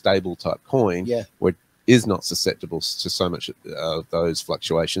a stable type coin where it is not susceptible to so much of those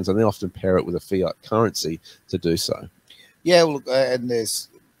fluctuations. And they often pair it with a fiat currency to do so. Yeah, well, and there's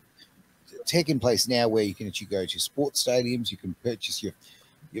tech in place now where you can actually go to sports stadiums. You can purchase your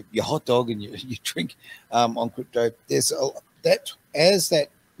your hot dog and your drink on crypto. There's that as that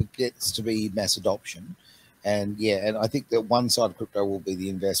gets to be mass adoption, and I think that one side of crypto will be the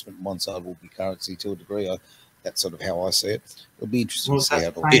investment, and one side will be currency to a degree. That's sort of how I see it. It'll be interesting to see how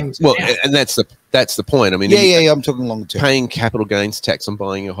it all goes. Well, and that's the point. I mean, I'm talking long term. Paying capital gains tax on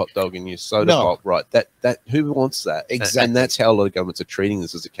buying your hot dog and your soda pop, right? That who wants that? Exactly. And that's how a lot of governments are treating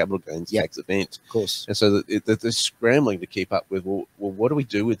this as a capital gains tax event. Of course. And so they're scrambling to keep up with, well, what do we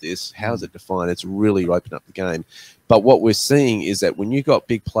do with this? How is it defined? It's really opened up the game. But what we're seeing is that when you've got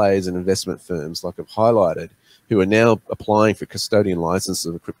big players and investment firms like I've highlighted, who are now applying for custodian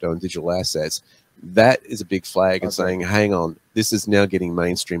licenses of crypto and digital assets, that is a big flag and saying, hang on, this is now getting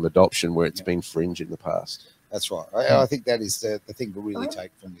mainstream adoption where it's been fringe in the past. That's right. I think that is the thing to really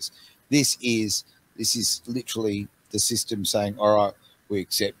take from this. This is literally the system saying, all right, we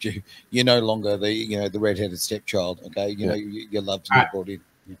accept you. You're no longer the redheaded stepchild. Okay, you're loved to be brought in.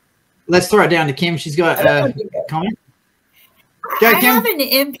 Yeah. Let's throw it down to Kim. She's got a comment. I have an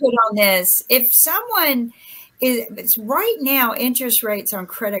input on this. If someone it's right now, interest rates on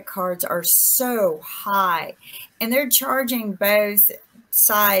credit cards are so high, and they're charging both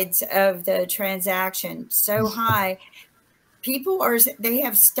sides of the transaction so high. They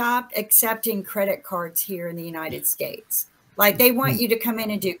have stopped accepting credit cards here in the United States. Like they want you to come in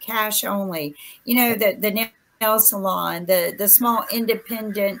and do cash only. The nail salon, the small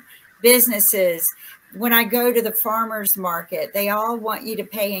independent businesses. When I go to the farmers market, they all want you to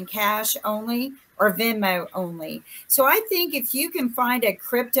pay in cash only or Venmo only. So I think if you can find a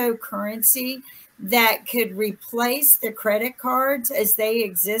cryptocurrency that could replace the credit cards as they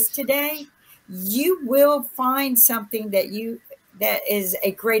exist today, you will find something that is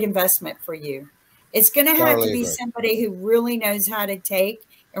a great investment for you. It's going to have to be somebody who really knows how to take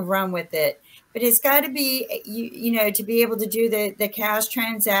and run with it. But it's got to be, to be able to do the cash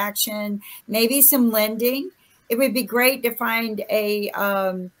transaction, maybe some lending. It would be great to find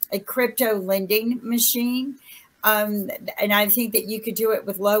a crypto lending machine. And I think that you could do it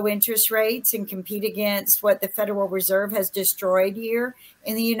with low interest rates and compete against what the Federal Reserve has destroyed here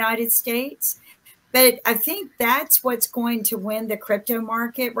in the United States. But I think that's what's going to win the crypto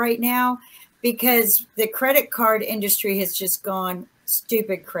market right now, because the credit card industry has just gone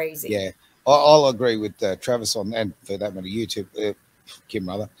stupid crazy. Yeah. I'll agree with Travis on, and for that matter, you too, Kim,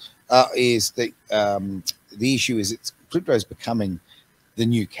 rather, is the issue is crypto is becoming the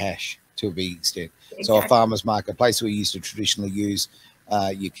new cash to a big extent. Exactly. So a farmer's marketplace where you used to traditionally use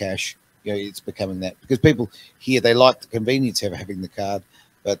your cash, it's becoming that, because people here, they like the convenience of having the card,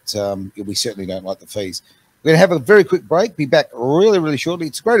 but we certainly don't like the fees. We're going to have a very quick break. Be back really, really shortly.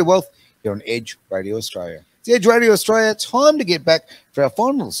 It's Greater Wealth here on Edge Radio Australia. It's Edge Radio Australia. Time to get back for our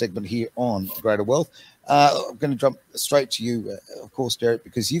final segment here on Greater Wealth. I'm going to jump straight to you, of course, Derek,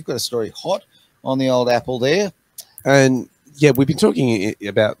 because you've got a story hot on the old apple there. And yeah, we've been talking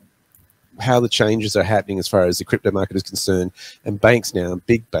about how the changes are happening as far as the crypto market is concerned, and banks now,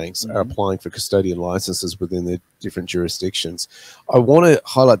 big banks, are applying for custodian licenses within their different jurisdictions. I want to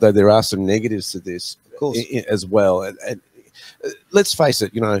highlight, though, there are some negatives to this, of course, as well. And let's face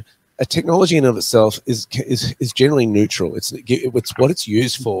it, a technology in of itself is generally neutral. It's what it's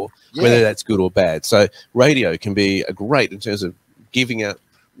used for, whether that's good or bad. So radio can be a great in terms of giving out,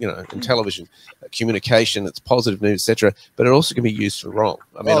 in television, communication, it's positive news, etc. But it also can be used for wrong.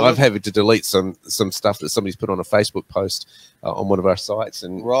 I mean, I've had to delete some stuff that somebody's put on a Facebook post on one of our sites,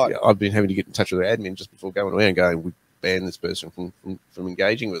 and I've been having to get in touch with their admin just before going away and going, we banned this person from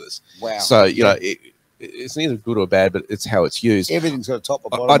engaging with us. Wow. So it's neither good or bad, but it's how it's used. Everything's got a top or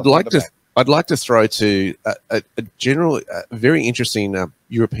bottom. I'd like to throw to a very interesting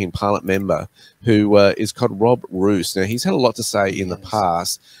European Parliament member who is called Roos. Now, he's had a lot to say in the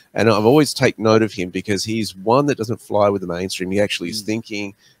past, and I've always taken note of him because he's one that doesn't fly with the mainstream. He actually is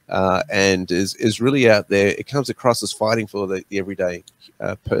thinking and is really out there. It comes across as fighting for the everyday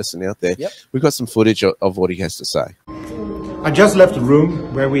person out there. Yep. We've got some footage of what he has to say. I just left the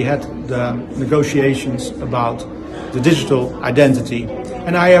room where we had the negotiations about the digital identity,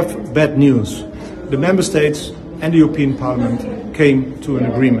 and I have bad news. The member states and the European Parliament came to an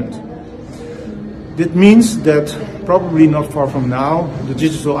agreement. That means that probably not far from now, the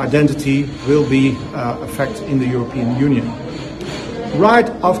digital identity will be a fact in the European Union. Right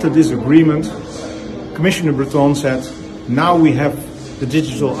after this agreement, Commissioner Breton said, now we have the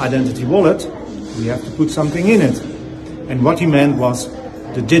digital identity wallet, we have to put something in it. And what he meant was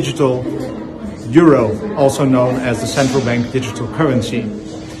the digital euro, also known as the central bank digital currency.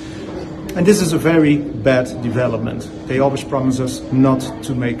 And this is a very bad development. They always promise us not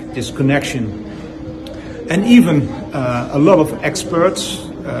to make this connection. And even a lot of experts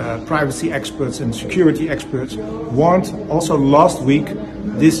privacy experts and security experts warned also last week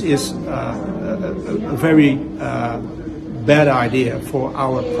this is a very bad idea for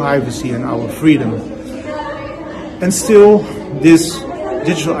our privacy and our freedom. And still, this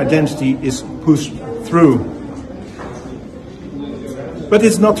digital identity is pushed through. But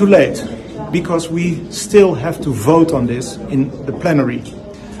it's not too late, because we still have to vote on this in the plenary.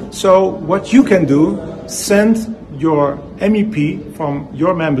 So what you can do, send your MEP from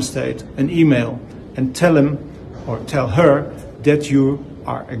your member state an email and tell him or tell her that you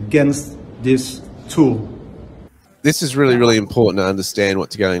are against this tool. This is really, really important to understand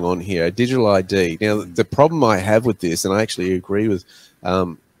what's going on here. Digital ID. Now, the problem I have with this, and I actually agree with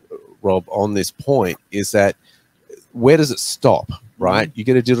Rob on this point, is that where does it stop, right? You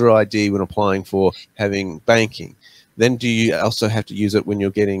get a digital ID when applying for having banking. Then do you also have to use it when you're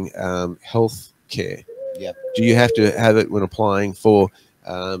getting health care? Yep. Do you have to have it when applying for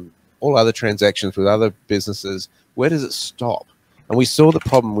all other transactions with other businesses? Where does it stop? And we saw the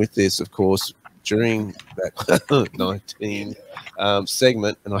problem with this, of course, during that 19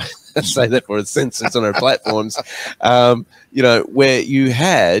 segment, and I say that for a census on our platforms, you know, where you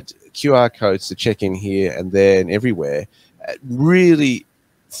had QR codes to check in here and there and everywhere, really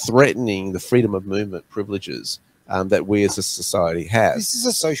threatening the freedom of movement privileges that we as a society have. This is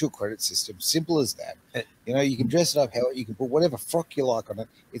a social credit system, simple as that. You know, you can dress it up how you can put whatever frock you like on it.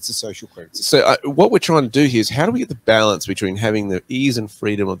 It's a social credit system. So what we're trying to do here is how do we get the balance between having the ease and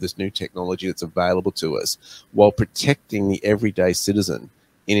freedom of this new technology that's available to us while protecting the everyday citizen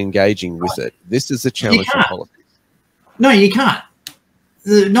in engaging with it? This is a challenge for politics. No, you can't.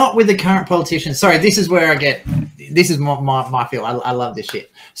 Not with the current politicians. Sorry, this is where I get, this is my feel. I love this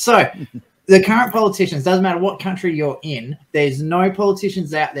shit. So the current politicians, doesn't matter what country you're in, there's no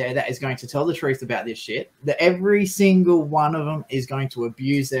politicians out there that is going to tell the truth about this shit. That every single one of them is going to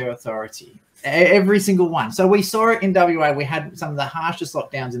abuse their authority. Every single one. So we saw it in WA. We had some of the harshest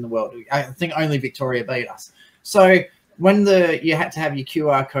lockdowns in the world. I think only Victoria beat us. So when you had to have your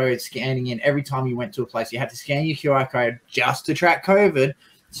QR code scanning in every time you went to a place, you had to scan your QR code just to track COVID.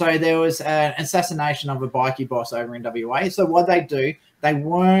 So there was an assassination of a bikie boss over in WA. So what they do, they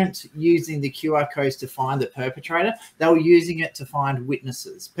weren't using the QR codes to find the perpetrator. They were using it to find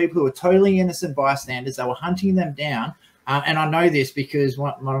witnesses, people who were totally innocent bystanders. They were hunting them down. And I know this because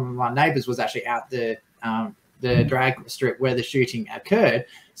one of my neighbors was actually out the drag strip where the shooting occurred.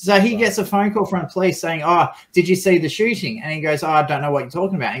 So he gets a phone call from police saying, "Oh, did you see the shooting?" And he goes, "Oh, I don't know what you're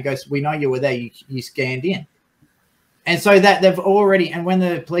talking about." And he goes, "We know you were there. You scanned in." And so that they've already, and when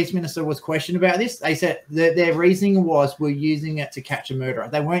the police minister was questioned about this, they said that their reasoning was we're using it to catch a murderer.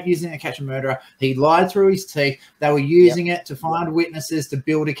 They weren't using it to catch a murderer. He lied through his teeth. They were using it to find witnesses to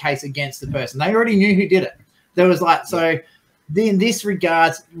build a case against the person. They already knew who did it. There was like, so in this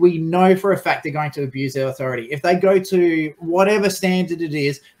regards, we know for a fact they're going to abuse their authority. If they go to whatever standard it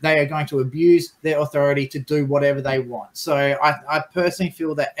is, they are going to abuse their authority to do whatever they want. So I personally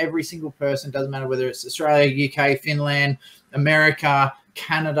feel that every single person, doesn't matter whether it's Australia, UK, Finland, America,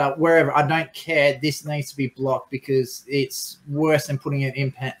 Canada, wherever, I don't care. This needs to be blocked because it's worse than putting an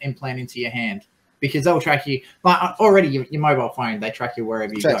implant into your hand, because they'll track you. Like already your mobile phone, they track you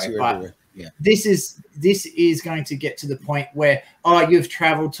wherever you go. But yeah, this is going to get to the point where, oh, you've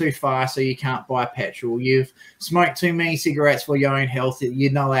traveled too far, so you can't buy petrol. You've smoked too many cigarettes for your own health.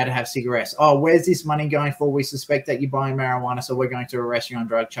 You're not allowed to have cigarettes. Oh, where's this money going for? We suspect that you're buying marijuana, so we're going to arrest you on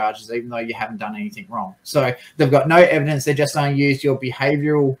drug charges, even though you haven't done anything wrong. So they've got no evidence. They're just going to use your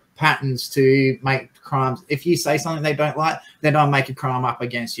behavioral patterns to make crimes. If you say something they don't like, then I'll make a crime up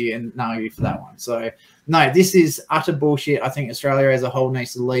against you and nail you for that one. So no, this is utter bullshit. I think Australia as a whole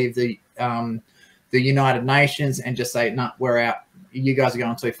needs to leave the United Nations and just say, no, we're out. You guys are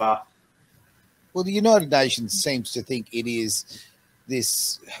going too far. Well, the United Nations seems to think it is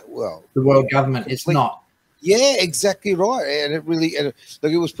this, well, the world government. It's not. Yeah, exactly right. And it really,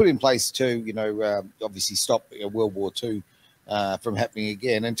 look, it was put in place to, you know, obviously stop World War II from happening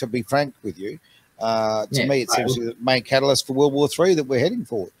again. And to be frank with you, to me, it seems to be the main catalyst for World War III that we're heading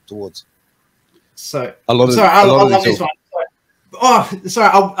towards. So, I love this one. Oh, sorry,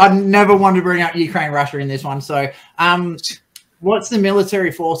 I never wanted to bring up Ukraine, Russia in this one. So, what's the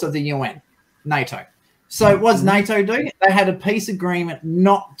military force of the UN? NATO. So, what's NATO do? They had a peace agreement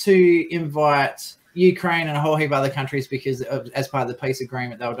not to invite Ukraine and a whole heap of other countries because as part of the peace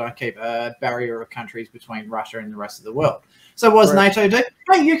agreement, they were going to keep a barrier of countries between Russia and the rest of the world. So what does NATO do?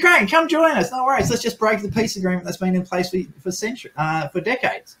 Hey, Ukraine, come join us. No worries. Let's just break the peace agreement that's been in place for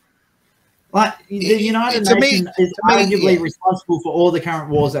decades. Like the United Nations is arguably responsible for all the current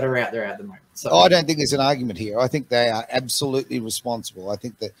wars that are out there at the moment. So I don't think there's an argument here. I think they are absolutely responsible. I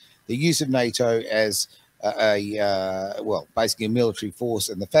think that the use of NATO as well, basically a military force,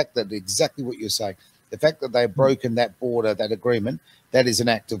 and the fact that exactly what you're saying, the fact that they've broken that border, that agreement, that is an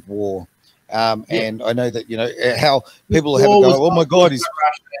act of war. And I know that, you know, how people have a go, oh my God, it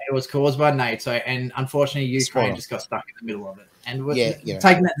was caused by NATO, and unfortunately Ukraine just got stuck in the middle of it. And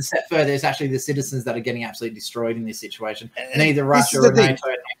taking that a step further, it's actually the citizens that are getting absolutely destroyed in this situation. Neither Russia or NATO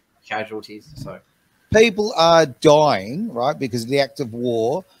have casualties. So people are dying, right, because of the act of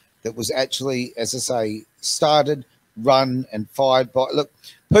war that was actually, as I say, started, run, and fired by. Look,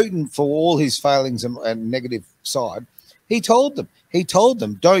 Putin, for all his failings and negative side, he told them,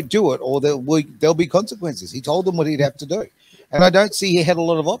 don't do it, or there'll be consequences. He told them what he'd have to do. And I don't see he had a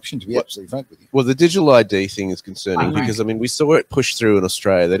lot of option, to be absolutely frank with you. Well, the digital ID thing is concerning because, I mean, we saw it pushed through in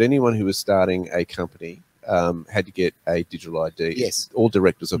Australia that anyone who was starting a company had to get a digital ID. Yes. All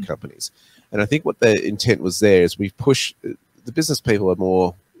directors of companies. And I think what the intent was there is we push the business people are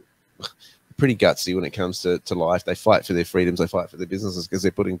more pretty gutsy when it comes to life. They fight for their freedoms. They fight for their businesses because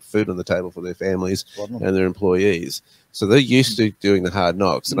they're putting food on the table for their families and their employees. So they're used to doing the hard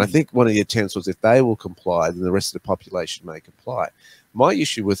knocks. And I think one of the attempts was if they will comply, then the rest of the population may comply. My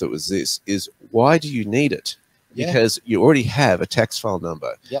issue with it was this, is why do you need it? Because you already have a tax file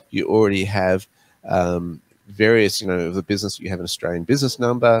number. You already have various, you know, the business, you have an Australian business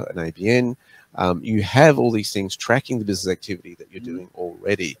number, an ABN. You have all these things tracking the business activity that you're doing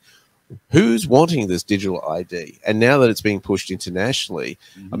already. Who's wanting this digital ID? And now that it's being pushed internationally,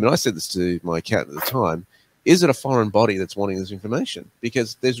 I mean, I said this to my accountant at the time, is it a foreign body that's wanting this information?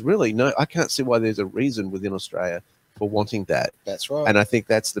 Because there's really I can't see why there's a reason within Australia for wanting that. That's right. And I think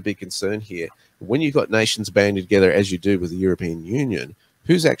that's the big concern here. When you've got nations banded together, as you do with the European Union,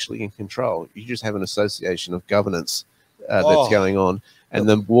 who's actually in control? You just have an association of governance that's going on. And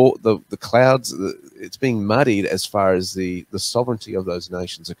the clouds, it's being muddied as far as the sovereignty of those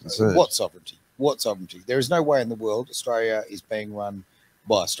nations are concerned. What sovereignty? What sovereignty? There is no way in the world Australia is being run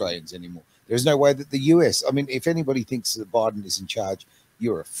by Australians anymore. There's no way that the US, I mean, if anybody thinks that Biden is in charge,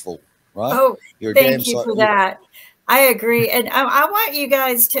 you're a fool, right? Oh, thank you for that. I agree. And I want you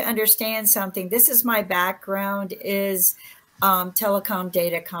guys to understand something. This is my background is telecom,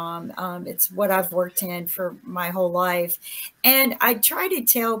 datacom. It's what I've worked in for my whole life. And I try to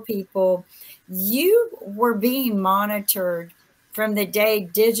tell people, you were being monitored from the day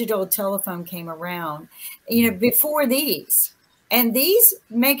digital telephone came around, you know, before these. And these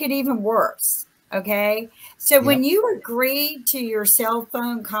make it even worse, okay? So when you agree to your cell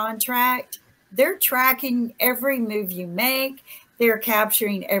phone contract, they're tracking every move you make. They're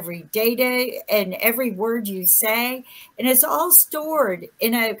capturing every data and every word you say. And it's all stored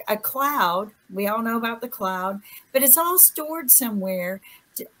in a cloud. We all know about the cloud. But it's all stored somewhere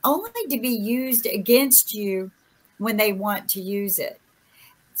only to be used against you when they want to use it.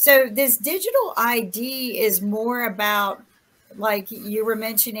 So this digital ID is more about, like you were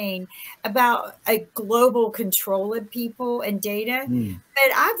mentioning, about a global control of people and data.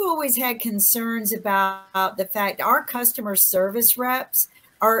 But I've always had concerns about the fact our customer service reps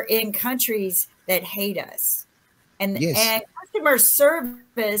are in countries that hate us. And customer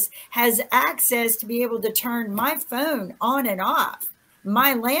service has access to be able to turn my phone on and off,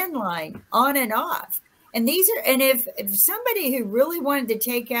 my landline on and off. And these are, and if somebody who really wanted to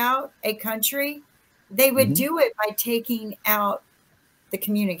take out a country, they would do it by taking out the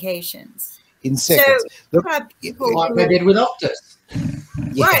communications in seconds. So, like they did with Optus,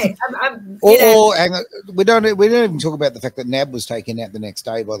 right? We don't even talk about the fact that NAB was taken out the next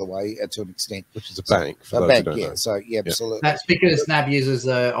day. By the way, to an extent, which is a bank. A bank, So absolutely. That's because NAB uses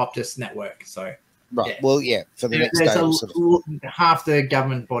the Optus network. So. Right. Well, for the next day, half the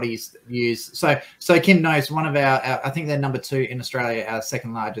government bodies use. So Kim knows one of our I think they're number 2 in Australia, our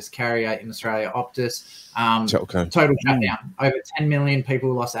second largest carrier in Australia, Optus. Total shutdown. Over 10 million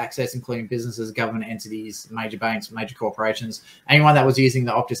people lost access, including businesses, government entities, major banks, major corporations. Anyone that was using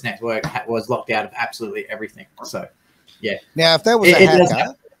the Optus network was locked out of absolutely everything. So, yeah. Now, if that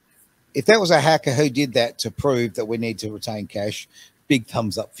was a hacker who did that to prove that we need to retain cash, big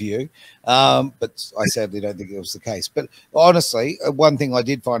thumbs up for you. But I sadly don't think it was the case. But honestly, one thing I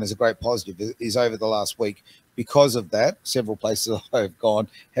did find as a great positive is over the last week, because of that, several places I've gone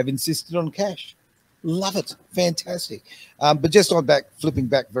have insisted on cash. Love it. Fantastic. But just flipping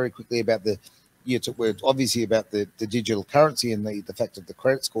back very quickly about we're obviously about the digital currency and the fact of the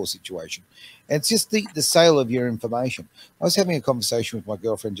credit score situation. And it's just the sale of your information. I was having a conversation with my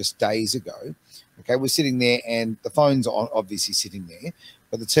girlfriend just days ago. Okay, we're sitting there and the phone's obviously sitting there,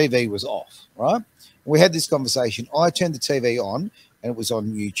 but the TV was off, right? We had this conversation. I turned the TV on and it was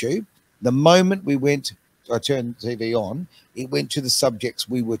on YouTube. The moment I turned the TV on, it went to the subjects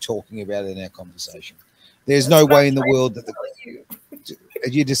we were talking about in our conversation. There's no way in the world that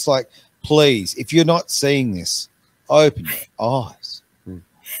you're just like, please, if you're not seeing this, open your eyes.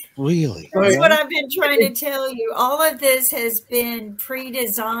 Really? That's what I've been trying to tell you. All of this has been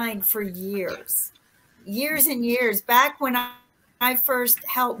pre-designed for years and years. Back when I first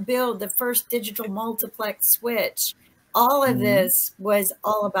helped build the first digital multiplex switch, all of this was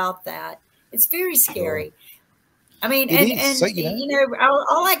all about that. It's very scary. I mean,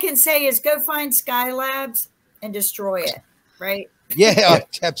 all I can say is go find Skylabs and destroy it, right? Yeah,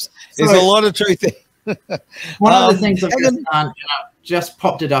 there's a lot of truth there. One of the things I've just done, just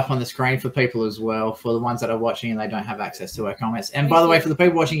popped it up on the screen for people as well, for the ones that are watching and they don't have access to our comments. And by the way, for the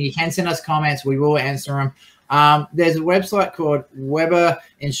people watching, you can send us comments. We will answer them. There's a website called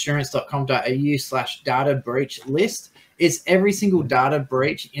weberinsurance.com.au/data breach list. It's every single data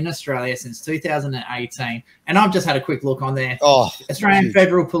breach in Australia since 2018. And I've just had a quick look on there. Australian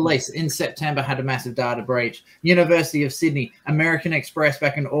Federal Police in September had a massive data breach. University of Sydney, American Express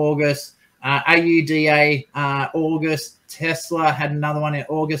back in August, AUDA August, Tesla had another one in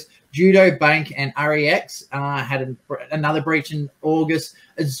August, Judo Bank and REX had another breach in August,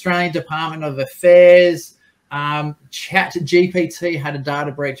 Australian Department of Affairs, Chat GPT had a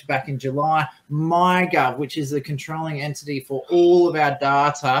data breach back in July. MyGov, which is the controlling entity for all of our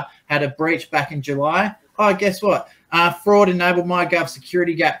data, had a breach back in July. Oh, guess what? Fraud enabled MyGov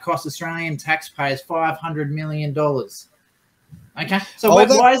security gap cost Australian taxpayers $500 million. Okay, so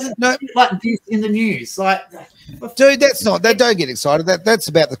why isn't like this in the news? Like, dude, that's not. Don't get excited. That's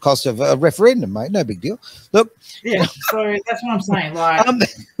about the cost of a referendum, mate. No big deal. Look, yeah. So that's what I'm saying. Like,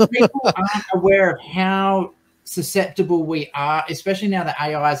 people aren't aware of how susceptible we are, especially now that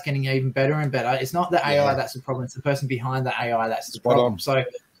AI is getting even better and better. It's not the AI that's the problem; it's the person behind the AI that's the problem. So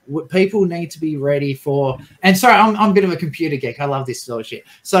people need to be ready for. And sorry, I'm a bit of a computer geek. I love this sort of shit.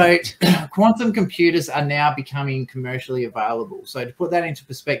 So quantum computers are now becoming commercially available. So to put that into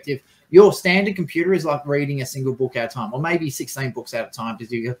perspective, your standard computer is like reading a single book at a time, or maybe 16 books at a time,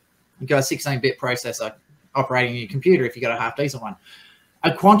 because you got a 16-bit processor operating your computer if you got a half decent one.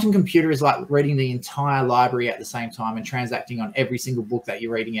 A quantum computer is like reading the entire library at the same time and transacting on every single book that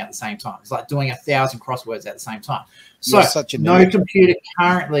you're reading at the same time. It's like doing 1,000 crosswords at the same time. So no computer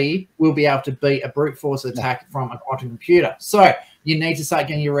currently will be able to beat a brute force attack from a quantum computer. So you need to start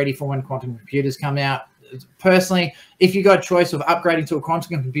getting you ready for when quantum computers come out. Personally, if you got a choice of upgrading to a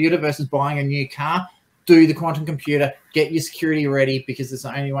quantum computer versus buying a new car, do the quantum computer, get your security ready, because it's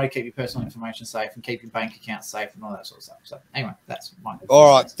the only way to keep your personal information safe and keep your bank account safe and all that sort of stuff. So anyway, that's my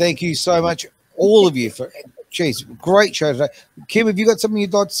all right. Thank you so much, all of you, for great show today. Kim, have you got something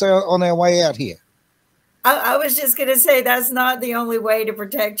you'd like to say on our way out here? I was just going to say that's not the only way to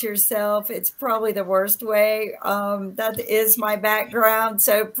protect yourself. It's probably the worst way. That is my background,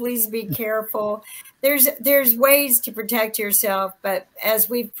 so please be careful. There's ways to protect yourself, but as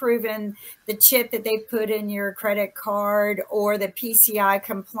we've proven, the chip that they put in your credit card or the PCI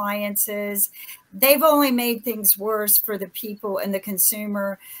compliances, they've only made things worse for the people and the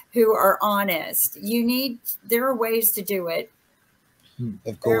consumer who are honest. There are ways to do it.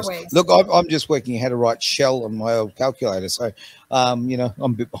 Of course. Look, I'm just working how to write shell on my old calculator. So, I'm a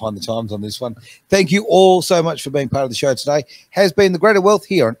bit behind the times on this one. Thank you all so much for being part of the show today. Has been the Greater Wealth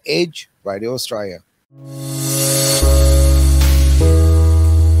here on Edge Radio Australia.